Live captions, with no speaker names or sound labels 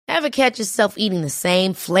Ever catch yourself eating the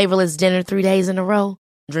same flavorless dinner 3 days in a row?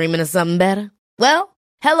 Dreaming of something better? Well,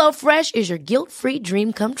 HelloFresh is your guilt-free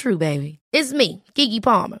dream come true, baby. It's me, Keke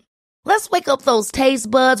Palmer. Let's wake up those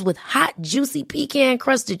taste buds with hot, juicy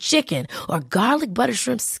pecan-crusted chicken or garlic butter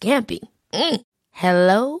shrimp scampi.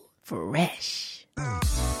 Hello Fresh.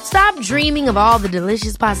 Stop dreaming of all the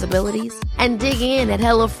delicious possibilities and dig in at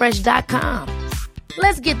HelloFresh.com.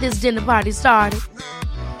 Let's get this dinner party started.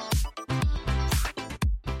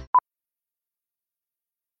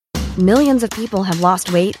 Millions of people have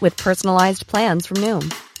lost weight with personalized plans from Noom.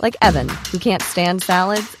 Like Evan, who can't stand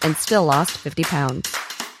salads and still lost 50 pounds.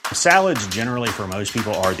 Salads generally for most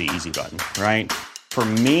people are the easy button, right? For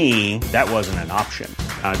me, that wasn't an option.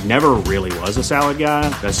 I never really was a salad guy.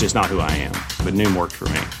 That's just not who I am. But Noom worked for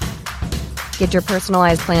me. Get your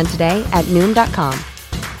personalized plan today at Noom.com.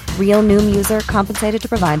 Real Noom user compensated to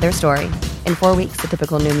provide their story. In 4 weeks, the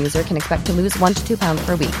typical Noom user can expect to lose 1 to 2 pounds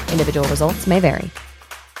per week. Individual results may vary.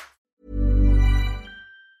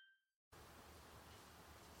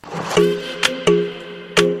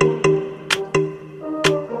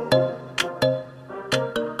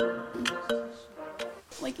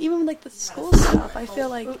 Like, even like the school stuff, I feel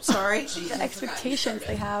like the expectations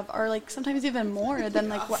they have are like sometimes even more than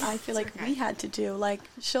like what I feel like we had to do. Like,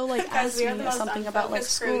 she'll like ask me something about like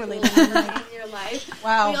school related, and I'm like, your life.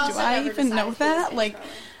 wow, do I even know that? Like,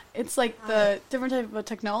 it's like the different type of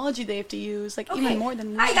technology they have to use, like even more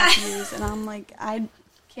than we have to use, and I'm like, I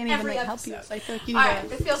can't even like help you. So I feel like you need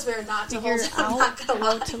to it feels weird not to figure hold out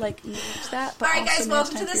how to like manage that. But all right, guys,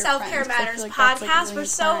 welcome to the Self Care Matters podcast. We're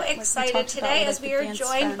so excited today as we are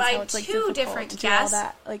joined by two different guests. All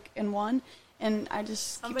that like in one, and I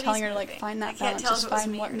just keep telling her to like find that balance, just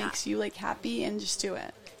find what makes you like happy, and just do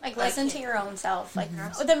it. Like, listen to your own self. Like,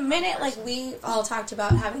 the minute like we all talked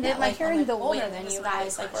about having that like hearing the older than you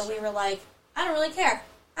guys, like where we were like, I don't really care.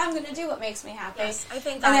 I'm going to do what makes me happy. Yes, I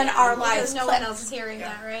think and then our because lives no one else is hearing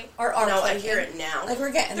that, right? Or no, I hear it now. Like, we're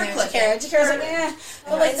getting They're there. Jared's like, eh.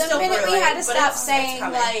 But, like, the minute we had to stop saying,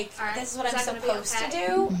 like, this is what I'm supposed to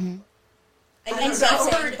do. And we've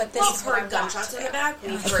heard gunshots in the back.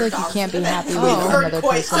 I feel like you can't be happy with another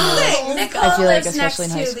person. I feel like, especially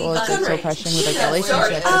in high school, it's like so pressuring with like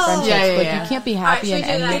relationships or friendships. Like, you can't be happy in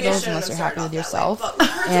any of those unless you're happy with yourself.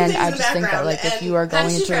 And I just think that like if you are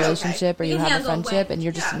going into a relationship or you have a friendship and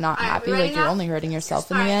you're just not happy, like you're only hurting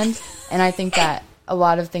yourself in the end. And I think that a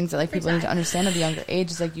lot of things that like people need to understand at a younger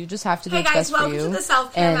age is like you just have to do what's best for you. To the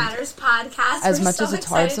Self Care Matters podcast. As much as it's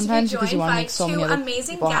hard sometimes because you want to make so many other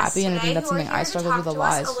people happy, and I think that's something I struggle with a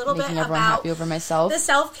lot, is making everyone happy over myself.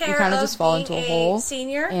 You kind of just fall into a hole,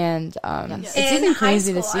 and it's even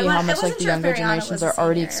crazy to see how much like the younger generations are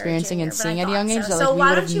already experiencing and seeing at a young age that like we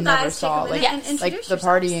would have never saw, like the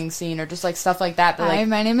partying scene or just like stuff like that. Hi,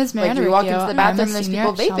 my name is Mariana Dina. You walk into the bathroom and there's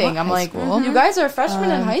people vaping. I'm like, you guys are freshmen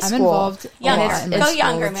in high school. I'm involved. Go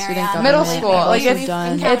younger, Mariana. Middle school. Like it's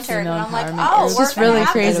just really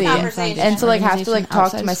crazy. And to like have to like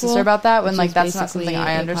talk to my sister about that when like that's not something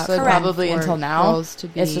I understood probably until now. It's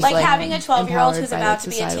just like having a 12-year-old who's about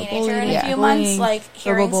to be a teenager in a few months, like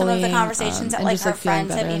hearing some of the conversations that like her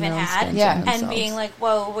friends have even had, and being like,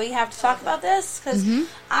 whoa, we have to talk about this because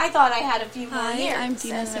I thought I had a few more years. I'm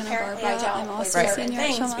Dina, and apparently I I'm don't also with certain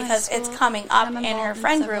things because it's coming up in her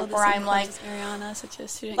friend group where I'm like,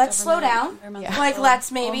 let's slow down. Like,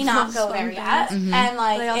 let's maybe not go there yet. And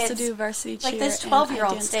like, I also do varsity cheer. Like this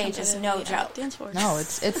 12-year-old stage is no joke. No,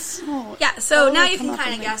 it's yeah. So now you can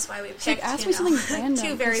kind of guess why we picked. Ask me something random.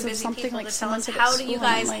 Two very busy people to tell us how do you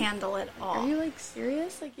guys handle it all. Are you like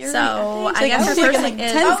serious? Like you're so I guess the first thing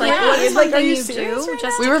is like what is one thing you do?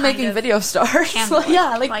 Just we were making video stars.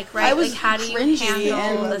 Yeah, like right. Like how do you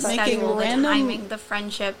handle the schedule, the timing, the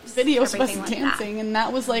friendships, videos of us dancing, and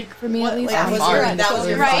that was like for me at least. That was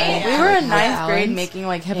your right. We were in ninth grade making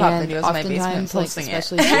like hip hop videos in my basement, posting it.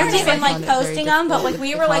 I wasn't even like posting them, but like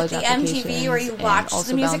we were like the MTV where you watched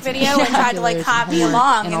the music video and tried to like copy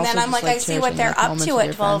along, and then I'm like, I see what they're up to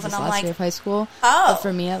at 12, and I'm like, high school. Oh, but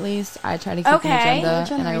for me at least, I try to keep an agenda,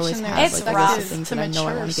 and I always have it's like rough. lots of things that I know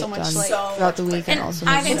I want to get done throughout the week, and also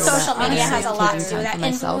I think social media has a lot to do with that.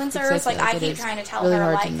 Influencers, like I keep trying to tell really her,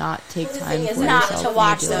 hard like, to not take time for not yourself to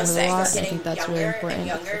watch when you're those dealing with a lot. things. I think that's really important.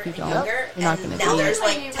 If you don't, you're not going to be, now there's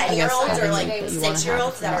like 10-year-olds or like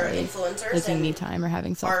 6-year-olds that are influencers taking and me time or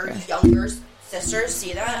having are self-care. younger sisters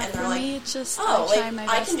see that and they're like, me, it's just, oh, like,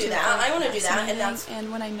 I can do that, I want to do that, and that's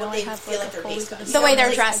when I know what I they have feel like their base the way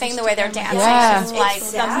they're dressing, the way they're dancing, like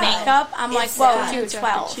the makeup. I'm like, whoa, you're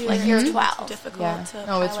 12. Like, you're 12. Yeah.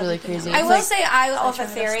 No, it's really crazy. I will say I have a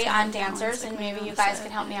theory on dancers, and maybe you guys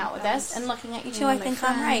can help me out with this. And looking at you two, I think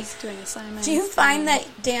I'm right. Do you find that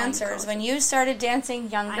dancers, when you started dancing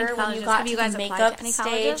younger, when you got to the makeup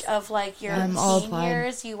stage of like your teen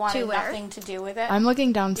years, you wanted nothing to do with it? I'm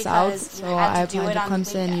looking down south, so I applied to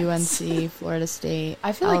Clemson, UNC, Florida State.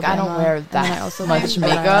 I feel like I don't wear that much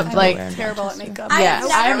makeup. Like terrible at makeup. I've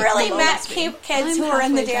never really met kids who are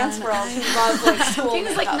in the dance world who love like school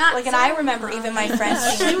makeup. Like, and I remember even my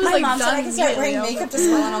friends. My mom said I can start wearing makeup to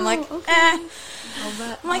school, and I'm like,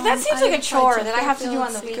 I'm like, that seems like a chore that I have to do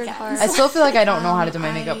on the weekends. I still feel like I don't know how to do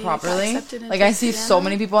my makeup properly. Like, I see so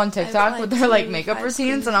many people on TikTok with their, like, makeup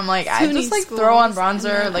routines, and I'm like, I just, like, throw on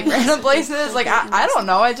bronzer, like, random places. Like, I don't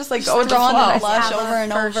know. I just, like, go with the flow. Blush over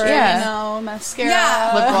and over,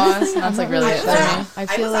 mascara. Lip gloss, and that's, like, really it for me. I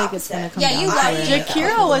feel like it's going to come down to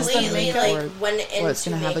Jakira was the makeup. Or it's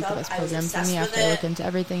going to have, like, the best program for me after I look into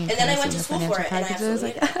everything and kind of see the financial packages.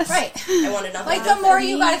 Right. Like, the more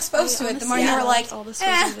you got exposed to it, the more you were like,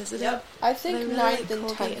 I think 9th and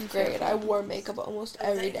 10th grade I wore makeup almost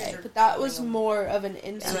every day, but that was more of an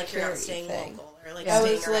insecurity thing. That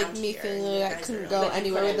was like me feeling like I couldn't go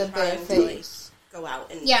anywhere with a bare face. Go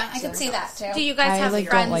out and I can see that too. Do you guys have like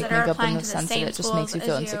friends don't like that are makeup applying in the to sense the that same it just makes you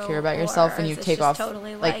feel schools insecure as about yourself when you take off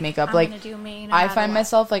totally like makeup. I'm Like gonna do me no I matter find what?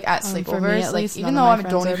 myself like at sleepovers, at like least even though I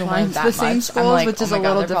don't even applying to the same schools, which is a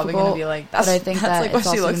little difficult. But I think that's like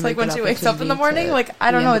what she looks like when she wakes up in the morning. Like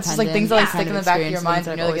I don't know, it's just like things that like stick in the back of your mind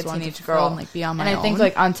when you're like a teenage girl. And I think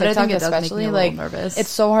like on TikTok especially, like it's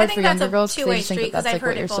so hard for younger girls because they just think that that's like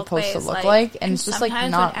what you're supposed to look like, and it's just like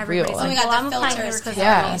not real. Oh my god, the filters!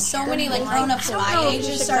 Yeah, so many like grown-ups my age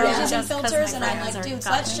just started using filters, and I'm like, dudes,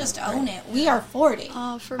 let's just own it. We are 40.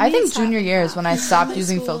 I think junior year is when I stopped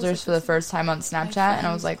using filters for the first time on Snapchat, and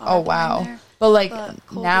I was like, oh wow. But, like,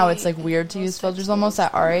 now it's, like, weird to use filters almost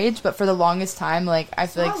at our age. But for the longest time, like, I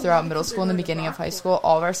feel like throughout middle school and the beginning of high school,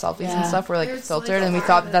 all of our selfies and stuff were, like, filtered. And we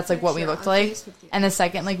thought that that's, like, what we looked like. And the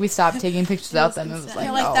second, like, we stopped taking pictures without them, it was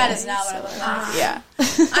like, like, that is not what I look like. Yeah.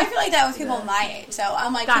 I feel like that with people my age. So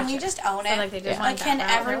I'm like, can we just own it? Like, can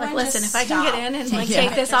everyone listen, just if I can get in and, like,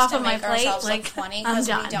 take this off of my plate, like, I'm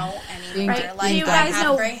done. We don't anymore. Do you guys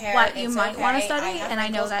know what you might want to study? And I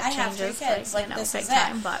know that changes, like, big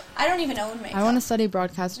time, but I don't even own makeup. I want to study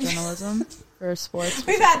broadcast journalism for sports.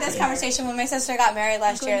 We've had this conversation when my sister got married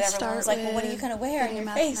last year. Everyone was like, well, what are you going to wear on your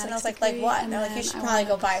face? And I was like what? And they're like, you should probably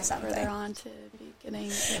go buy something. And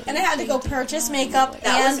I had to go purchase makeup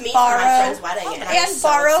and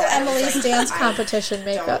borrow Emily's dance competition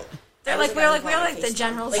makeup. We're like the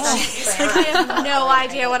generals. Like, I have no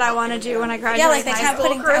idea what I want to do when I graduate. Yeah, like they kept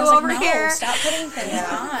putting crew over here. Stop putting things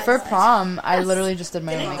on. For prom, I literally just did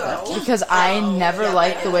my own makeup because I never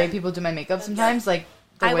like the way people do my makeup sometimes. Like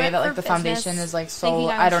the way that like the foundation is like so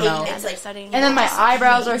I don't know. And then my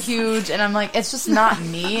eyebrows are huge, and I'm like, it's just not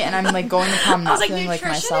me. And I'm like going to prom not feeling like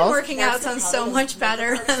myself. Working out sounds so much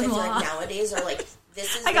better than law. Nowadays are like.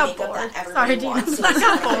 This is I got the makeup bored. that everyone wants. I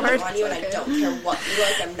got bored. On you, and I don't care what you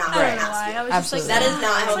like. I'm not going to ask you. Absolutely. That is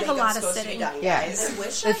not how like a lot of sitting. Yeah.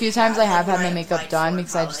 The few times I have had my makeup done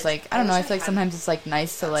because I just like I don't know. I feel like sometimes it's like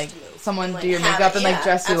nice to like someone do your makeup and like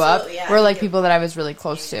dress you up. We're like people that I was really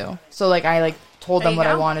close to. So like I like told them what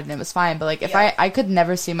I wanted and it was fine. But like if I could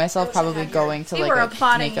never see myself probably going to like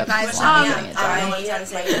a makeup salon and getting it done.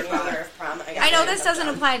 I know this doesn't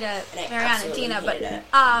apply to Mariana Dina, but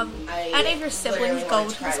any of your siblings go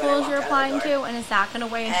to the schools you're applying to, and is that going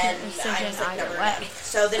to weigh into your decision either way?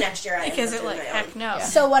 So the next year, because it like heck no.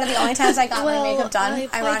 So one of the only times I got my makeup done,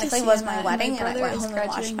 ironically, was my wedding, and I went home and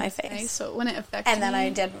washed my face. So when it affected and then I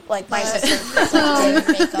did like my sister did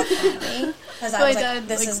makeup on me because I was like,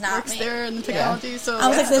 this is not me. There in the technology, so I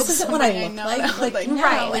was like, this isn't what I look like.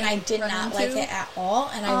 Right, and I did not like it at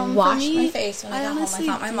all, and I washed my face when I got home. I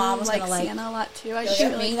thought my mom was gonna like Sienna a lot too.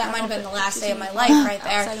 shoot me. That might have been the last day of my life right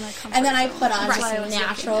there. And then I put on just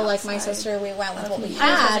natural, like my sister. We went with what we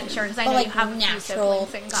had, but like natural,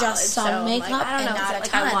 just some makeup and not a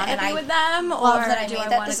ton. And I love that I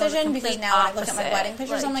made that decision because now when I look at my wedding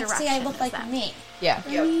pictures, I'm like, see, I look like me. Yeah.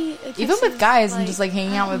 Even with guys and just like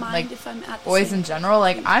hanging out with like boys in general,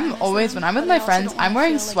 like I'm always, when I'm with my friends, I'm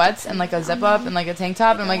wearing sweats and like a zip up and like a tank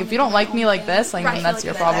top, and like if you don't like me like this, like then that's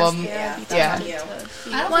your problem. Yeah.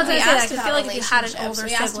 I don't want to say that because I feel like if you had an older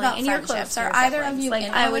sibling in your close, are either of you like,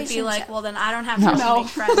 I would be like, well then I don't have to make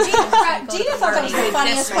friends. Dina thought that was the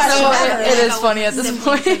funniest question ever. It is funny at this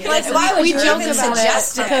point. Like, we joke about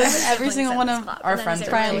it because every single one of our friends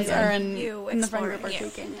are in the friend group are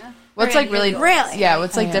taking. What's like really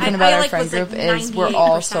what's like different about our friend group is we're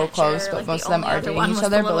all so close, but most of them are dating each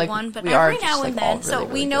other, but like we are just like all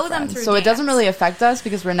really, really good friends. So it doesn't really affect us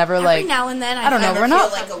because we're never like, I don't know, we're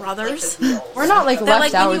not like brothers. We're not like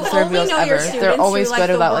left out with third wheels ever. They're always good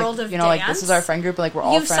about like, you know, like this is our friend group, like we're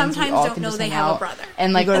all friends, we all can just hang out.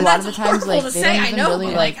 And like a lot of the times like they don't even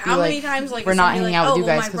really like be like, we're not hanging out with you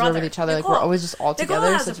guys because we're with each other, like we're always just all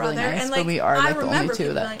together, so it's really nice, but we are like the only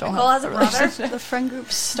two that don't have a relationship. The friend group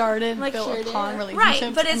started built upon relationships.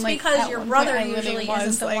 Right, but it's because your brother usually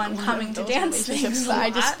isn't the one coming to dance things.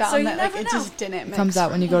 I just found that like it just didn't mix. Comes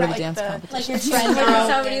out when you go to the dance competition. Like your friend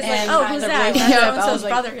somebody's like, oh, who's that? So-and-so's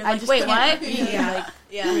brother. You're like, wait, what?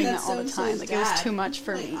 Doing that all the time. Like, it was too much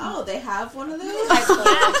for me. Oh, they have one of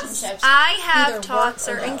those? I have taught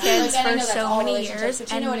certain kids for so many years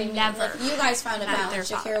and never. You guys found a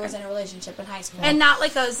balance. Shakira was in a relationship in high school. And not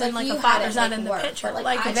like I was in like a father's not in the picture.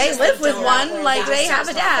 Like they live with one, like they have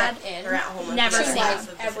a dad. Never seen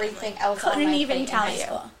everything else. Couldn't even tell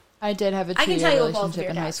you. I did have a 2-year relationship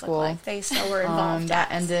in high school. Like they still were involved.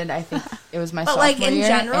 That ended, I think it was my sophomore year. But like in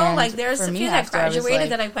general, like there's a few that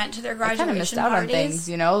graduated that I went to their graduation parties. I kind of missed out on things,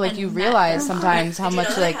 you know? Like you realize sometimes how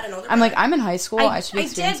much like, I'm in high school, I should be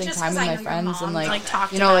experiencing time with my friends and like,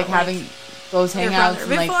 you know, like having those hangouts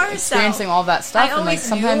and like experiencing all that stuff, and like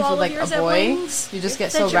sometimes with like a boy you just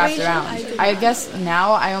get so wrapped around. I guess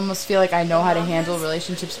now I almost feel like I know how to handle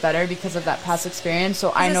relationships better because of that past experience,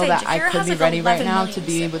 so I know that I could be ready right now to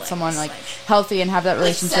be with someone like healthy and have that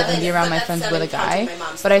relationship and be around my friends with a guy.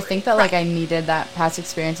 But I think that like I needed that past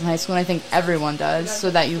experience in high school, and I think everyone does,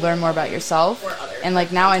 so that you learn more about yourself. And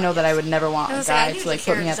like now I know that I would never want a guy to like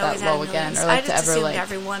put me at that low again, or like to ever like,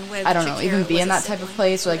 I don't know, even be in that type of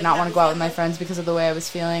place, or like not want to go out with my friends because of the way I was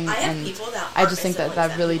feeling. And I just think that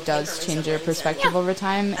that really does change your perspective over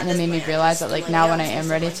time, and it made me realize that like now when I am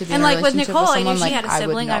ready to be in a relationship with someone, like I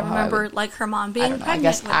would know how I remember like her mom being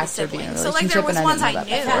pregnant with a sibling. So like there was ones I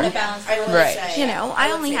knew. Right. You know,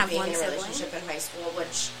 I only have one sibling in high school,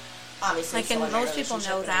 which obviously, like, and most people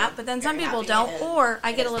know that, but then some people don't, or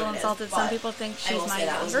I get a little insulted. Some people think she's my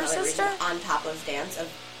younger sister. On top of dance,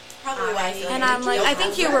 probably why I feel and I'm like, I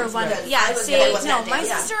think you were one. Yeah, see, no, my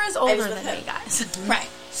sister is older than me, guys. Right.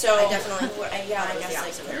 So I definitely, I guess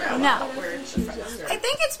like no. I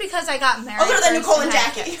think it's because I got married. Other than Nicole and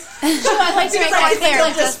Jackie. I like to make my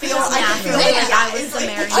parents just feel natural that I was the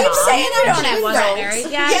married mom. I'm saying I wasn't married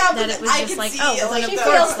yet. Yeah, that it was just like, she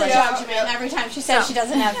feels the judgment every time she says she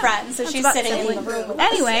doesn't have friends, so she's sitting in the room.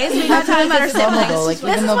 Anyways, we got talking about our siblings.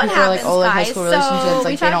 Like even though people are like, oh, like high school relationships,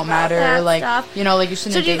 like they don't matter, like you know, like you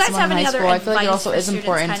shouldn't date someone in high school. I feel like it also is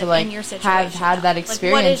important to like have had that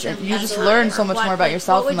experience. You just learn so much more about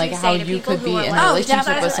yourself and like how you could be in a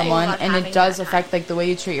relationship with someone, and it does affect like the way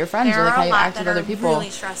you treat your friends or like how you act with other people.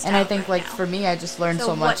 And I think like for me, I just learned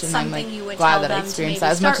so much, and I'm like glad that I experienced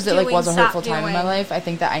that. As much as it like was a hurtful time in my life, I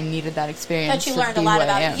think that I needed that experience to be who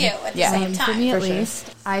I am. Yeah, for me at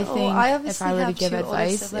least, I think if I were to give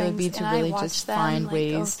advice, it would be to really just find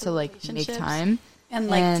ways to like make time. And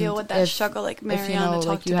like deal with that struggle, like Mariana talked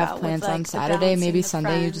about. If you have plans on Saturday, maybe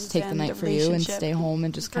Sunday you just take the night for you and stay home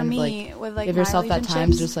and just kind of like give yourself that time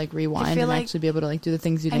to just like rewind and actually be able to like do the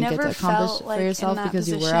things you didn't get to accomplish for yourself because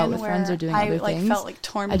you were out with friends or doing other things.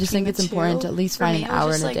 I just think it's important to at least find an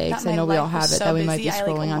hour in a day, because I know we all have it, that we might be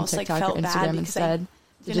scrolling on TikTok or Instagram instead.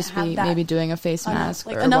 To just be maybe doing a face mask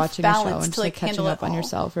or watching a show and just like catching up on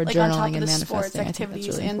yourself or journaling and manifesting. I think that's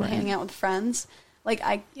really important. Hanging out with friends. Like,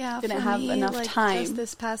 I didn't have enough time. Just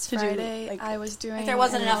this past Friday, I was doing... Like, there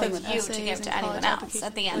wasn't enough of you to give to anyone else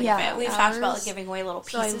at the end of it. We've talked about like, giving away little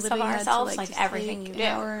pieces of ourselves, like everything you do.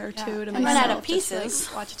 An hour or two to and then out of pieces,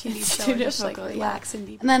 like, watch a TV show and just like relax and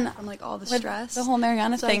be... And then from like all the stress. The whole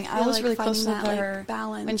Mariana thing, I was really close with her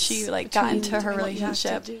when she like got into her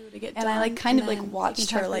relationship. And I like kind of like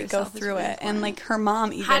watched her like go through it. And like her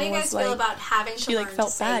mom even was like... She like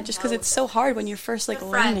felt bad just because it's so hard when you're first like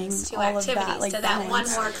learning all of that like balance.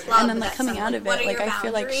 And then like coming out of it, like I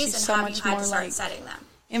feel like she's so much more like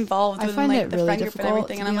involved with like the friend group and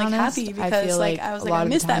everything, and I'm like happy because like I was like I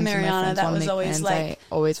missed that Mariana that was always like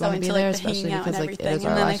always want to be there, especially because like it is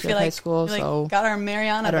our last year of high school, so got our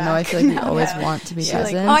Mariana. I don't know. I feel like we always want to be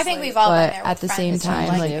present. Oh, I think we've all been there. But at the same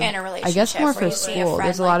time, like I guess more for school,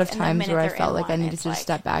 there's a lot of times where I felt like I needed to just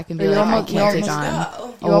step back and be like, I can't take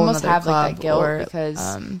on. You almost have like that guilt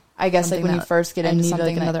because. I guess like when you first get into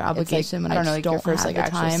something, like another obligation, when I don't know, like your first like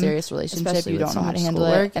actual serious relationship, you don't know how to handle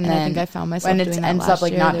it, and then I think I found myself when it ends up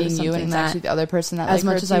like not being you and it's actually the other person that as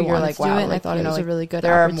much as I wanted to do it, I thought it was a really good.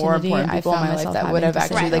 There are more important people in my life that would have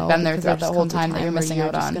actually like been there throughout the whole time that you're missing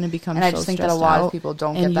out on, and I just think that a lot of people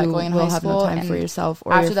don't get that going in high school. And for yourself,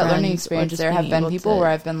 after that learning experience, there have been people where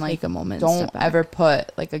I've been like, don't ever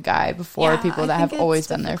put like a guy before people that have always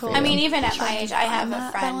been there for you. I mean, even at my age, I have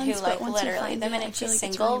a friend who like literally the minute she's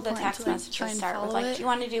single, the text messages start with like, do you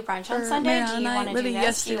want to do brunch on Sunday? Do you want to do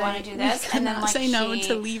this? Do you want to do this? And then like say no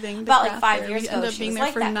to leaving. About like 5 years ago, we ended up being there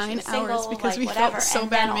for 9 hours because we felt so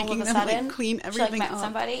bad making them like clean everything up.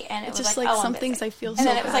 Somebody and it was just like some things I feel so bad.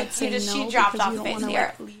 And then it was like she dropped off the face of the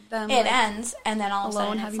earth. It ends, and then all of a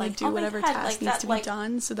sudden having to do whatever task needs to be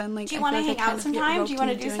done. So then like, do you want to hang out sometime? Do you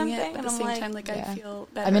want to do something? At the same time, like I feel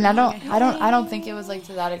better. I mean, I don't think it was like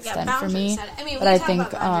to that extent for me, but I think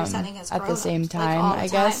at the same time, I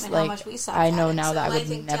guess like I know now that I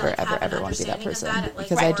would never ever want to be that person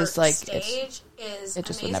because I just like it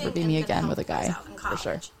just would never be me again with a guy for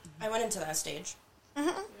sure. I went into that stage.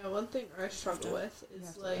 Yeah, one thing I struggle with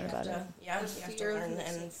is like you have to learn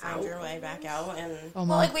and find your way back out. And well,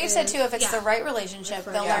 like we've said too, if it's the right relationship,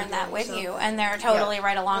 they'll learn that with you, and they're totally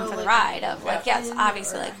right along for the ride. Of like, yes,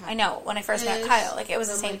 obviously, like I know when I first met Kyle, like it was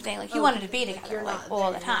the same thing. Like you wanted to be together like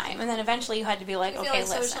all the time, and then eventually you had to be like, okay,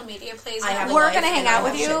 listen, we're gonna hang out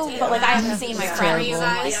with you, but like I haven't seen my friends in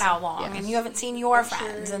like how long, and you haven't seen your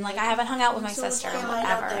friends, and like I haven't hung out with my sister in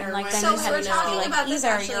whatever, and like then you had to just be like,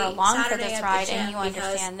 either you're along for this ride and you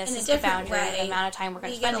understand this is the boundary, the amount of time we're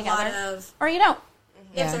going to spend together, or you don't.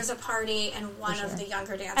 If there's a party and one of the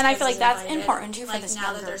younger dance and I feel like that's important too for this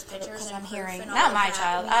young group because I'm hearing not my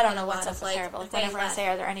child. I don't know what's up with her, but like whenever I say,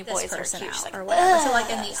 "Are there any boys who are cute?" She's like, or whatever. So like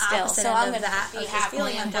in the still, so I'm gonna be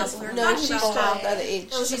feeling happy. No, she's still at that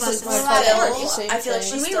age. She's I feel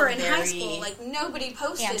like when we were in high school, like nobody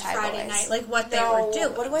posted Friday night like what they were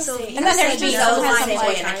doing. What do I say? And then there's me,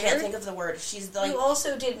 and I can't think of the word. She's like you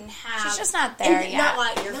also didn't have. She's just not there yet. Not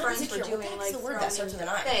like your friends were doing like the word that starts with an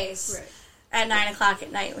I. At 9 o'clock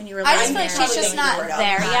at night when you were. I just feel like she's just not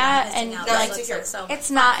there yet, and like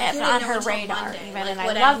it's not on her radar even, and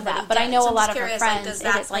I love that. But I know a lot of her friends,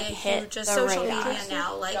 it is like hit the social radar. media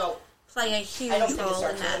now, like. Play a huge role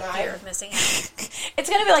in that fear of missing out. It's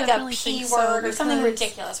going to be like a P word or something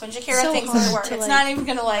ridiculous. When Shakira thinks of the word, it's not even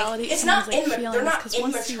going to like... It's not immature. They're not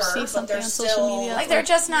immature, but they're still... Media, like, they're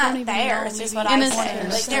just not there. It's just what I say.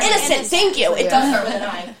 Like, they're innocent. Thank you. It does start with an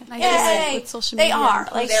I. Yeah, they are.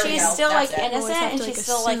 Like, she's still, like, innocent, and she's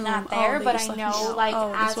still, like, not there. But I know, like,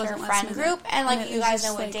 as her friend group, and, like, you guys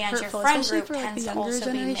know with dance, your friend group tends to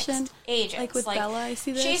also be mixed ages. Like, with Bella, I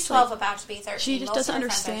see this. She's 12, about to be 13. She just doesn't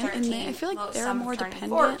understand, and I feel like they're more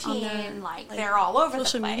dependent on their like they're all over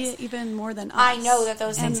social the place. Media even more than us. I know that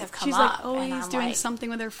those things have come she's up. She's like always doing something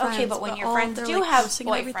with her friends. Okay, but when your friends do have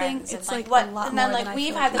boyfriends, it's like what? And then like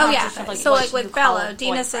we've had the conversation. Oh yeah, so like with Bella,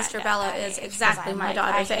 Dina's sister Bella is exactly my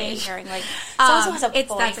daughter's age. Like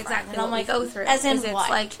that's exactly what we go through. As in it's what?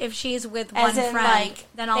 Like if she's with one friend,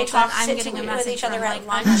 then all of a sudden I'm getting a message each other from at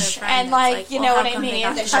like lunch, and like you know what I mean.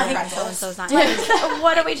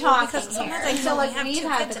 What are we talking here? So like we've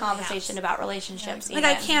had the conversation about relationships. Like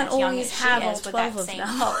I can't always have all 12 of them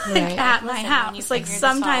at my house. Like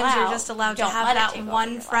sometimes you're just allowed to have that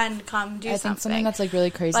one friend come do something. I think something that's like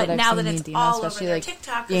really crazy that I've seen me and Dina, especially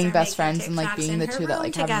like being best friends and like being the two that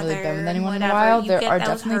like haven't really been with anyone in a while. There are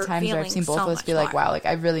definitely times where I've seen both of us be like, wow, like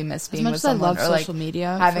I really miss being with someone or like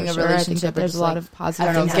having a relationship. There's a lot of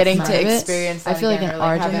positive. I don't know, getting to experience. I feel like in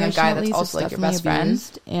our having a guy that's also like your best friend.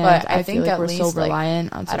 But I think at least we're so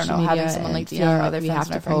reliant on social media, having someone like Dina or other friends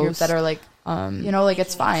in our friend group that are like. You know, like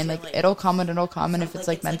it's fine. Like it'll come and if it's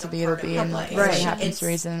like meant to be, it'll be, and like it happens for a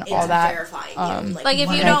reason and all that. Like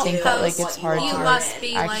if you don't think that like it's hard to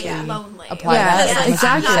actually apply that.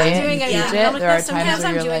 Exactly. There are times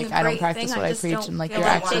where you're like, I don't practice what I preach, and like you're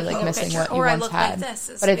actually like missing what you once had.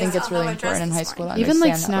 But I think it's really important in high school to even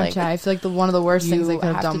like understand Snapchat. I feel like one of the worst things I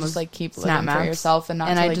could have done was like keep Snap for yourself and not.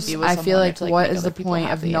 And I just I feel like what is the point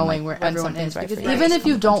of knowing where everyone is? Even if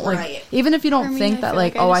you don't like, even if you don't think that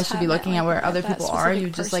like, oh, I should be looking at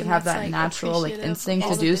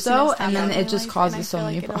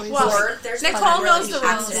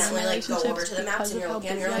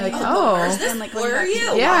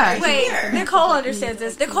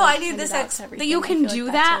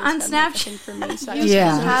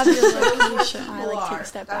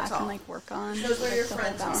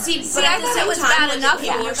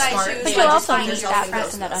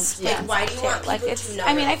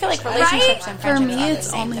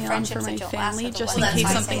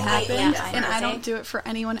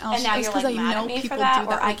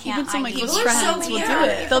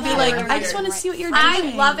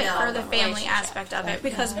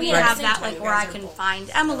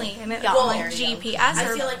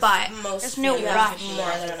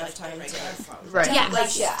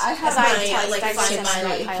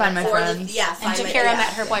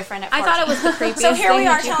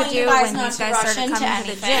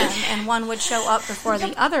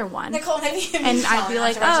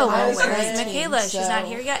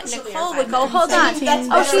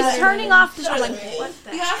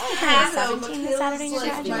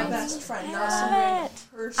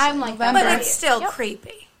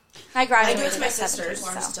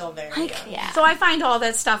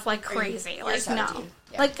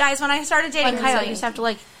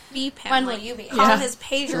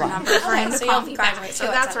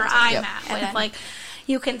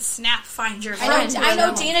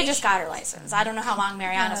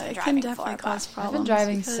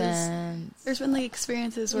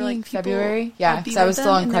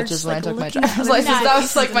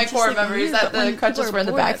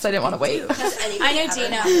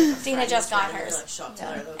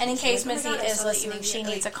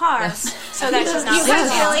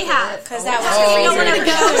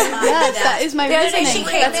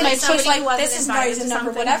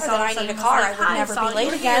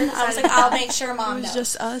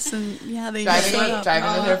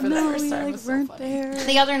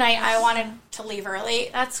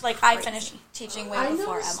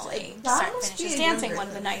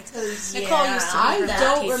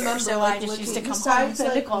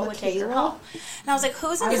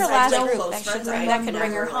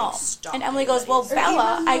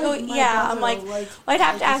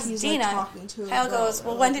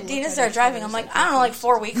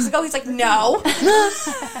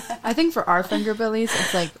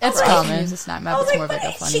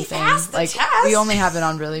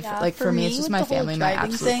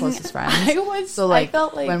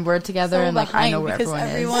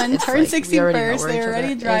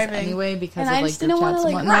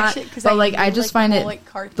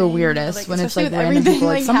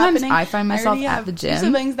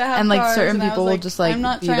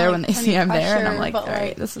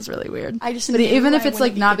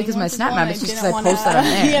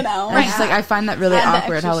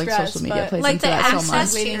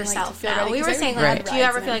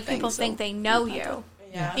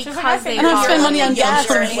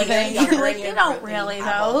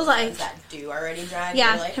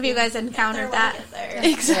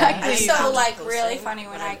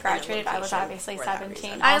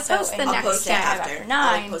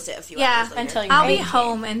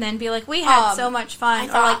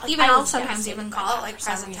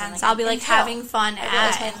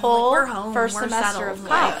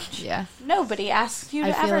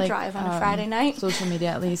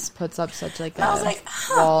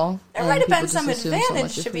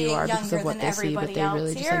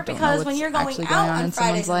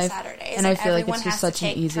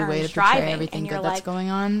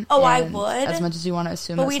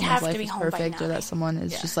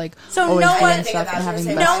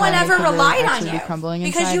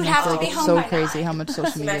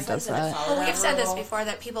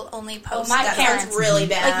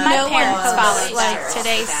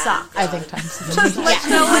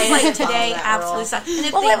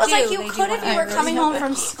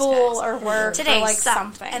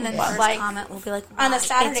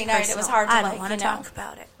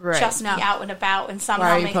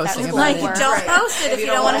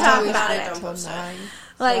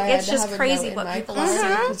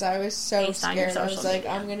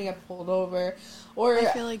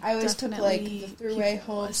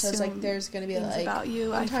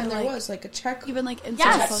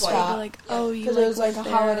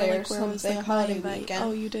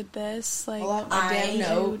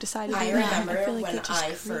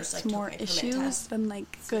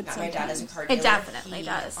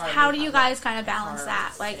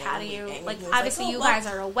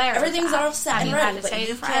aware everything's all set and ready, had to say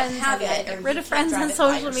to friends, have you had to get rid of friends on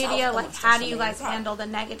social media? Like, how do you guys handle the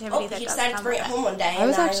negativity that does come with it? home one day. I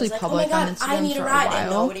was actually public on Instagram for a while. And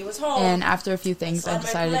nobody was home. And after a few things, I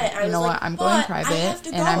decided, you know what, I'm going private,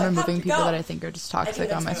 and I'm removing people that I think are just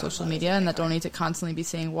toxic on my social media and that don't need to constantly be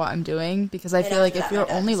saying what I'm doing, because I feel like if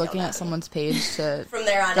you're only looking at someone's page to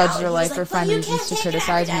judge their life or find reasons to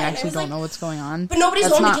criticize and you actually don't know what's going on,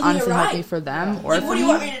 that's not honestly healthy for them or for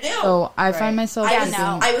me. So I find myself thinking,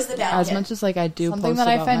 as much as like I do something post that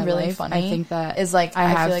I about find my really life, funny I think that is like I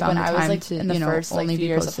have found when I was like to, in the first like only few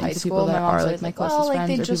years of high school, that my mom are was like my closest friends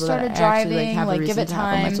they or just people started that I actually driving, have a like give reason it to have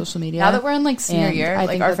on my time. social media. Now that we're in like senior year,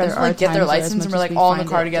 like our friends like get their license and we're like all in the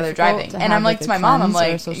car together driving, and I'm like to my mom, I'm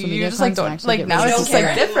like, you just like don't like now it's just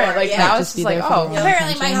like different. Like now it's just like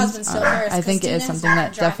apparently my husband still cares. I think it is something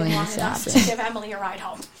that definitely needs to happen. Give Emily a ride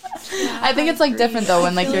home. I think it's like different though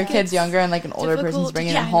when like your kid's younger and like an older person's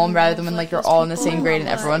bringing them home rather than when like you're all in the same grade and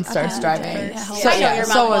everyone starts driving. So I know your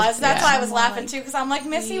mom was. That's why I was laughing too, because I'm like,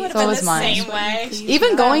 Missy would have been the same way.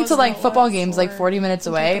 Even going to like football games like 40 minutes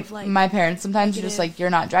away, my parents sometimes are just like, you're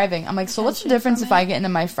not driving. I'm like, so what's the difference if I get into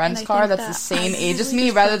my friend's car that's the same age as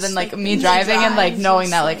me rather than like me driving and like knowing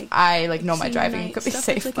that like I like know my driving could be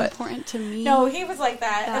safe, but no, he was like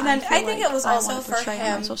that. And then I think it was also for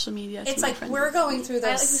him. It's like we're going through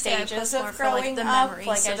those stages of growing up,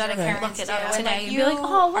 like so that I can look it up today and be like,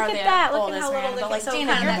 oh, look at that, look at how little they like.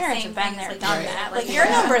 Dana, your parents have been there, done that. Like you're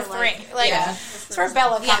number 3. Like that's where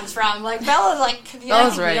Bella comes from. Like Bella's like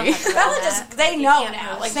Bella's ready. Bella just they know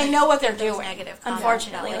now. Like they know what they're doing.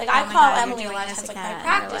 Unfortunately, like I call Emily a lot of times like my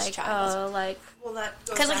practice child.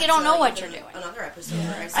 Because like you don't know what you're doing.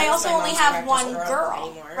 I also only have one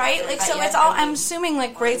girl, right? Like so it's all. I'm assuming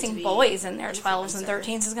like raising boys in their 12s and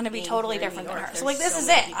 13s is going to be totally different than her. So like this is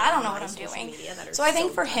it. I don't know what I'm doing. So I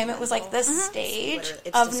think for him it was like this stage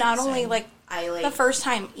of not only like the first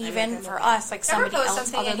time even for us, like somebody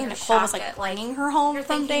else other than Nicole was like bringing her home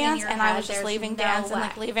from dance, and I was just leaving dance and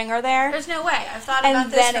like leaving her there. There's no way. I've thought about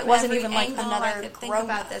this. And then it wasn't even like another grown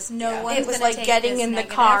up. No one. It was like getting in the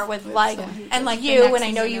car with like and like you, and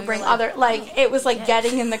I know you bring other like it was like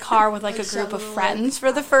getting in the car with like a group of friends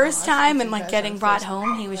for the first time and like getting brought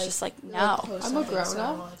home. He was just like, no, I'm a grown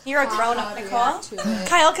up. You're a grown up, Nicole.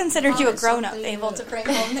 Kyle considered you a grown up, able to bring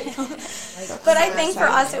home Nicole. But I think for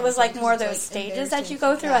us it was like more those stages that you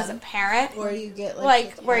go through as a parent, or you get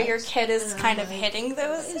like where your kid is kind of hitting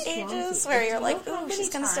those ages where you're like, ooh, she's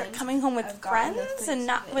gonna start coming home with friends and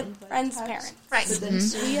not with friends' parents. Right.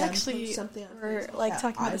 We actually were like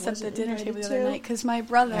talking about this at the dinner table the other night because my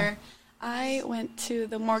brother. I went to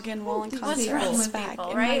the Morgan Wallen concert with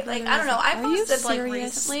people, right? Like, I don't know. I posted, like,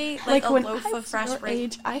 recently, like a loaf of fresh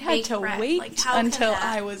age, I had to wait until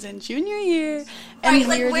I was in junior year. And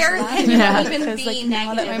right, like, where can you even be like,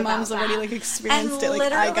 now that my mom's already, like, experienced and it,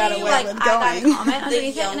 like, I got away with going. I got a comment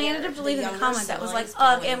underneath it, and I ended up deleting the comment that was like,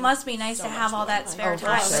 ugh, it must be nice to have all that spare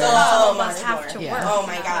time. So all of us have to work. Oh,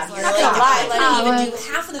 my God. You're not gonna lie. I couldn't even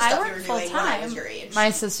do half of the stuff you were doing when I was your age.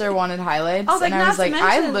 My sister wanted highlights, and I was like,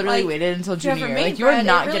 I literally waited until junior year. Like, you are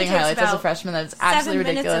not getting highlights as a freshman. That's absolutely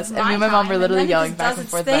ridiculous. And me and my mom were literally yelling back and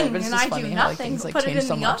forth about it, but it's just funny how like things like change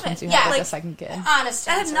so much once you have like a second kid.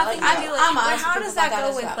 Honestly, that had nothing to do with how does that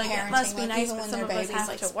go with like it must be nice when some of us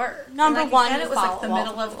have to work. Number one, it was like the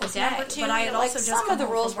middle of the day, but I had also just some of the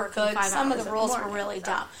rules were good, some of the rules were really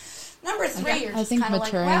dumb. Number 3, you're I think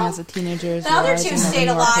maturing as a teenager is the other 2 stayed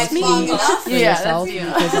alive long enough. The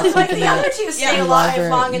other 2 stayed alive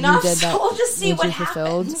long enough, so we'll just see what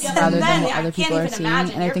happens. Rather than what other people are seeing.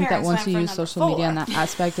 And I think that once you use social media in that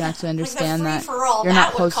aspect and actually understand that you're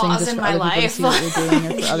not posting just for other people to see what you're doing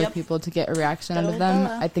or for other people to get a reaction out of them,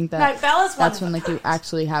 I think that that's when like you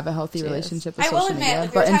actually have a healthy relationship with social media.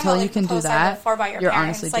 But until you can do that, you're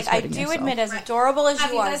honestly just hurting yourself. I do admit, as adorable as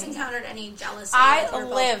you are, have you guys encountered any jealousy? I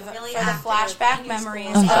live for the flashback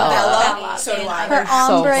memories of Bella. Her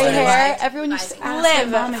ombre hair. Everyone used to ask my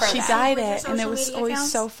mom if she dyed it, and it was always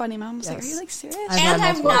so funny. Mom was like, "Are you like serious?" And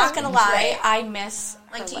I'm not gonna lie, I miss.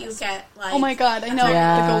 Like, do you get like? Oh my God, I know the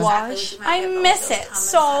gouache. I miss it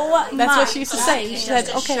so much. That's what she used to say. She said,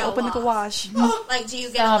 "Okay, open the gouache." Like, do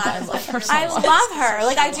you get a lot of like? I love her.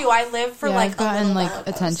 Like I do. I live for like. I've gotten like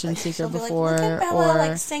attention seeker before, or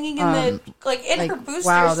like singing in the like in her booster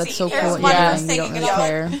wow, that's so cool. Yeah, you don't really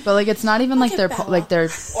care. But like, it's not even like they're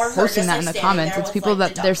posting that in the comments. It's people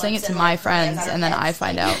that they're saying it to my friends, and then I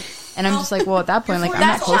find out. And I'm just like, well, at that point, like, I'm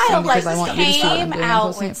not posting because I want you to see what I'm doing. I'm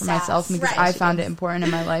posting it for myself because I found it important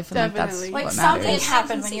in my life, and like that's what matters. Something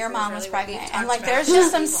happened when your mom was pregnant, and like there's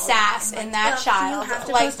just some sass in that child,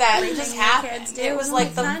 like that just happened. It was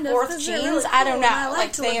like the 4th genes. I don't know.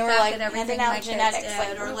 Like they were like handing out genetics,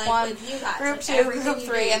 like group 1, group 2, group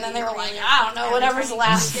 3, and then they were like, I don't know, whatever's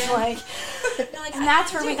left. Like And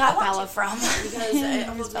that's where we got Bella from. Because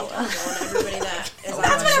everybody that is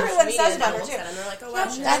that's what everyone says about her too. And they're like, oh wow,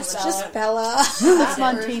 that's just Bella.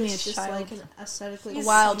 Spontaneous child. Like an aesthetically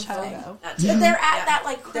wild child. But they're at that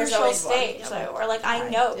like crucial stage, though, where like I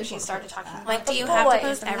know she started talking about. Like, do you have to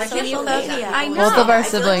post everything you post? I know. Both of our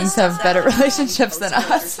siblings have better relationships than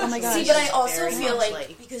us. Oh my gosh. See, but I also feel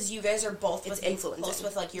like because you guys are both with influencers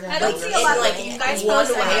with like your I don't see a lot of like you guys one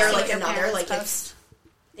post way or like your another, parents like post. it's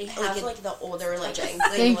they have like the older like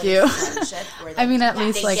Thank you. I mean, at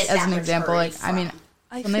least like as an example, like I mean.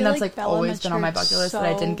 Something that's like always been on my bucket list that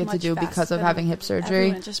I didn't get to do because of having hip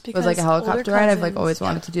surgery was like a helicopter ride. I've like always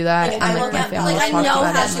wanted to do that, and like my family talked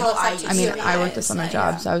about it. I mean, I worked a summer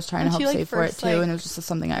job, so I was trying to help save for it too, and it was just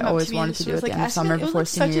something I always wanted to do at the end of summer before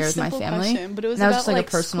senior year with my family. And that was just like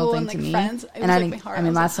a personal thing to me. And I didn't. I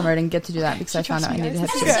mean, last summer I didn't get to do that because I found out I needed hip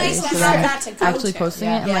surgery. So then actually posting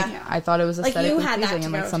it and like I thought it was aesthetically pleasing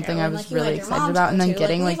and like something I was really excited about, and then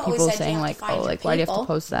getting like people saying like, oh, like why do you have to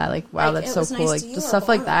post that? Like wow, that's so cool. Like just stuff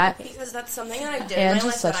like that. Because that's something that I did. And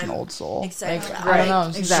just such an old soul. Like, I don't know,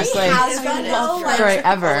 exactly.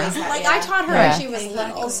 Forever. Like, I taught her when she was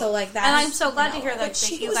little, so like that. And I'm so glad to hear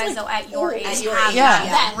that you guys, though, at your age, have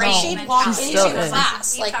that. She walked into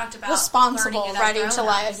class, like, responsible, ready to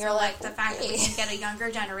lie. You're like, the fact that we can get a younger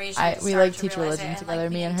generation. We like teach religion together,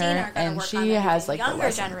 me and her, and she has like the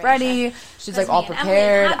lesson ready. She's like all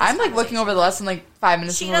prepared. I'm like looking over the lesson like 5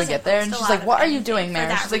 minutes before we get there, and she's like, "What are you doing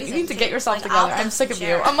there?" She's like, "You need to get yourself together. I'm sick of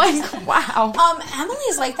you." I'm like, "Wow."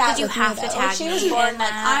 Emily's like that. You have to tag she was born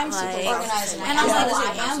like I'm super organized, and I'm like,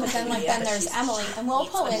 I am. But then like then there's Emily, and we'll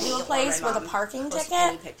pull into a place with a parking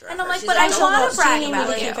ticket, and I'm like, but I want to brag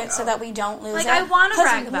about you, so that we don't lose it. Like I want to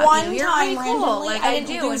brag about you. You're pretty cool. Like I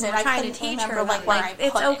didn't use it. I couldn't remember like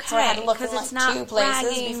it's okay because it's not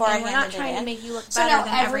bragging. Before I we're not trying to make you look better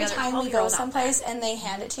than every other 12-year-old. every time we go someplace and they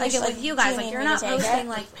hand it to you, like with you guys, like you're not posting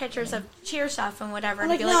like pictures of cheer stuff and whatever.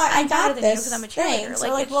 Like, be no, like, I got this because I'm a cheerleader. So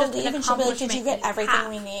like we'll leave and she'll be like, did you get everything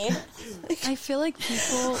we need? I feel like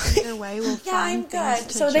people either way will find things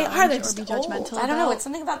to so they are or be judgmental. I don't know. It's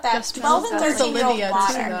something about that 12 and 13-year-old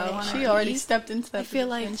water. She already stepped into that. I feel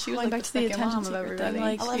like she was like back to the attention of everybody.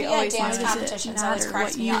 Like Olivia dance competitions always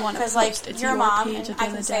cracks me up because like your mom, I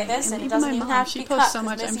can say this and it doesn't even have to be cut. So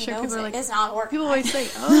much. I'm sure people are like, it's not working. People always say,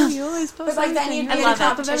 "Oh, you always post." But like then you'd be in a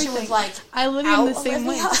competition with like I literally am the same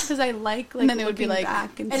way because I like and then it would be like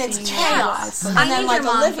back and it's chaos. And then like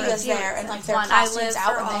Olivia's there and like their costumes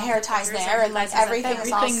out and the hair ties there and like everything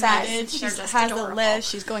is all set. She has a list.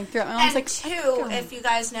 She's going through it. And I was like, two, if you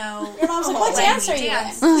guys know, your mom's like, what dance are you in?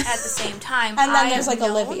 At the same time, and then there's like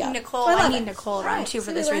Olivia. I need Nicole around too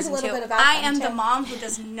for this reason too. I am the mom who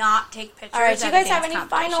does not take pictures. All right, do you guys have any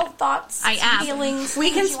final thoughts? I am. Feelings?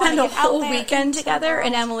 We can spend a whole weekend together,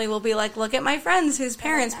 and Emily will be like, "Look at my friends whose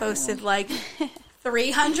parents posted like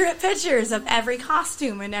 300 pictures of every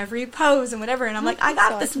costume and every pose and whatever," and I'm like, I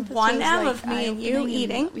got this one M of me and you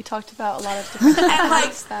eating. We talked about a lot of different and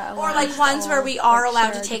like, or like ones where we are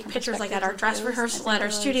allowed to take pictures, like at our dress rehearsal at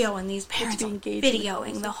our studio, and these parents are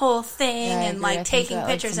videoing the whole thing and like taking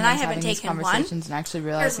pictures, and I haven't taken one. And actually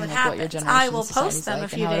realizing like what your generation I will post them a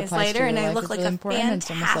few days later, and I look like a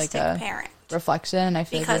fantastic parent. Reflection. I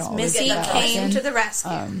feel because like Missy came to the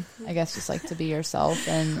rescue. I guess just like to be yourself.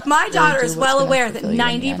 And my daughter is well aware that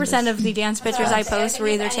 90% of the dance pictures I post were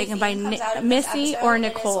either taken by Missy or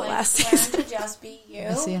Nicole last season.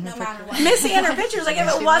 Missy and her pictures. Like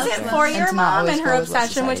if it wasn't for your mom and her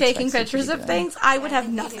obsession with taking pictures of things, I would have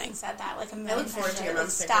nothing. I look forward to your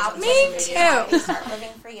mom's Stop. Me too.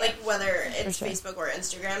 Like whether it's Facebook or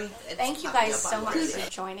Instagram. Thank you guys so much for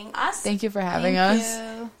joining us. Thank you for having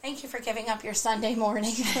us. Thank you for giving up your Sunday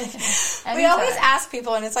morning. We always ask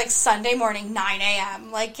people, and it's like Sunday morning, 9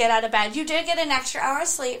 a.m. Like, get out of bed. You did get an extra hour of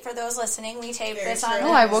sleep for those listening. We taped this on.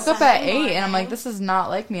 No, I woke up at 8, and I'm like, this is not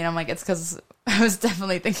like me. And I'm like, it's because I was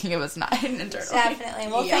definitely thinking it was 9 internally. Definitely.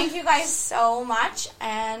 Well, thank you guys so much,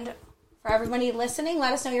 and for everybody listening,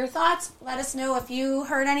 let us know your thoughts. Let us know if you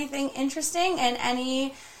heard anything interesting and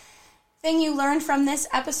anything you learned from this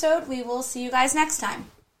episode. We will see you guys next time.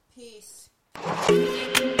 Peace.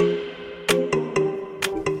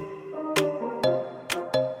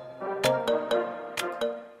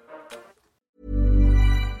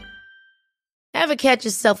 Ever catch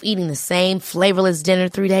yourself eating the same flavorless dinner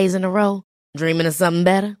 3 days in a row? Dreaming of something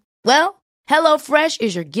better? Well, HelloFresh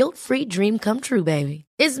is your guilt-free dream come true, baby.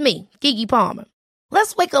 It's me, Keke Palmer.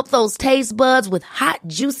 Let's wake up those taste buds with hot,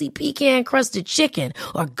 juicy pecan-crusted chicken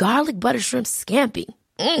or garlic butter shrimp scampi.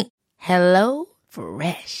 Hello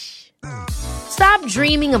Fresh. Stop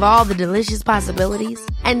dreaming of all the delicious possibilities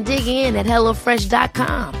and dig in at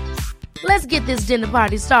HelloFresh.com. Let's get this dinner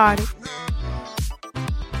party started.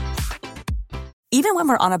 Even when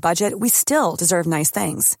we're on a budget, we still deserve nice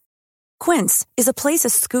things. Quince is a place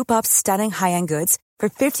to scoop up stunning high-end goods for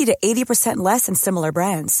 50 to 80% less than similar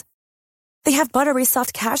brands. They have buttery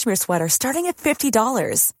soft cashmere sweaters starting at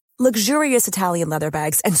 $50, luxurious Italian leather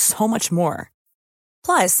bags, and so much more.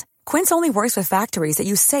 Plus, Quince only works with factories that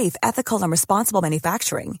use safe, ethical, and responsible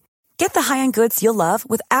manufacturing. Get the high-end goods you'll love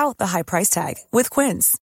without the high price tag with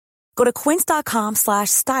Quince. Go to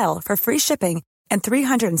quince.com/style for free shipping and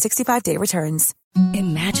 365-day returns.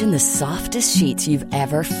 Imagine the softest sheets you've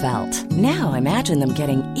ever felt. Now imagine them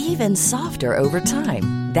getting even softer over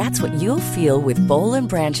time. That's what you'll feel with Boll &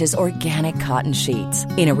 Branch's organic cotton sheets.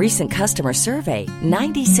 In a recent customer survey,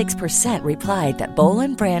 96% replied that Boll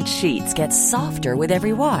 & Branch sheets get softer with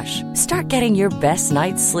every wash. Start getting your best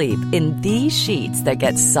night's sleep in these sheets that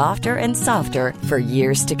get softer and softer for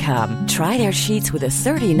years to come. Try their sheets with a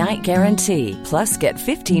 30-night guarantee. Plus, get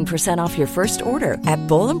 15% off your first order at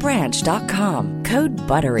bollandbranch.com. Code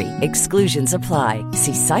BUTTERY. Exclusions apply.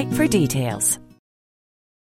 See site for details.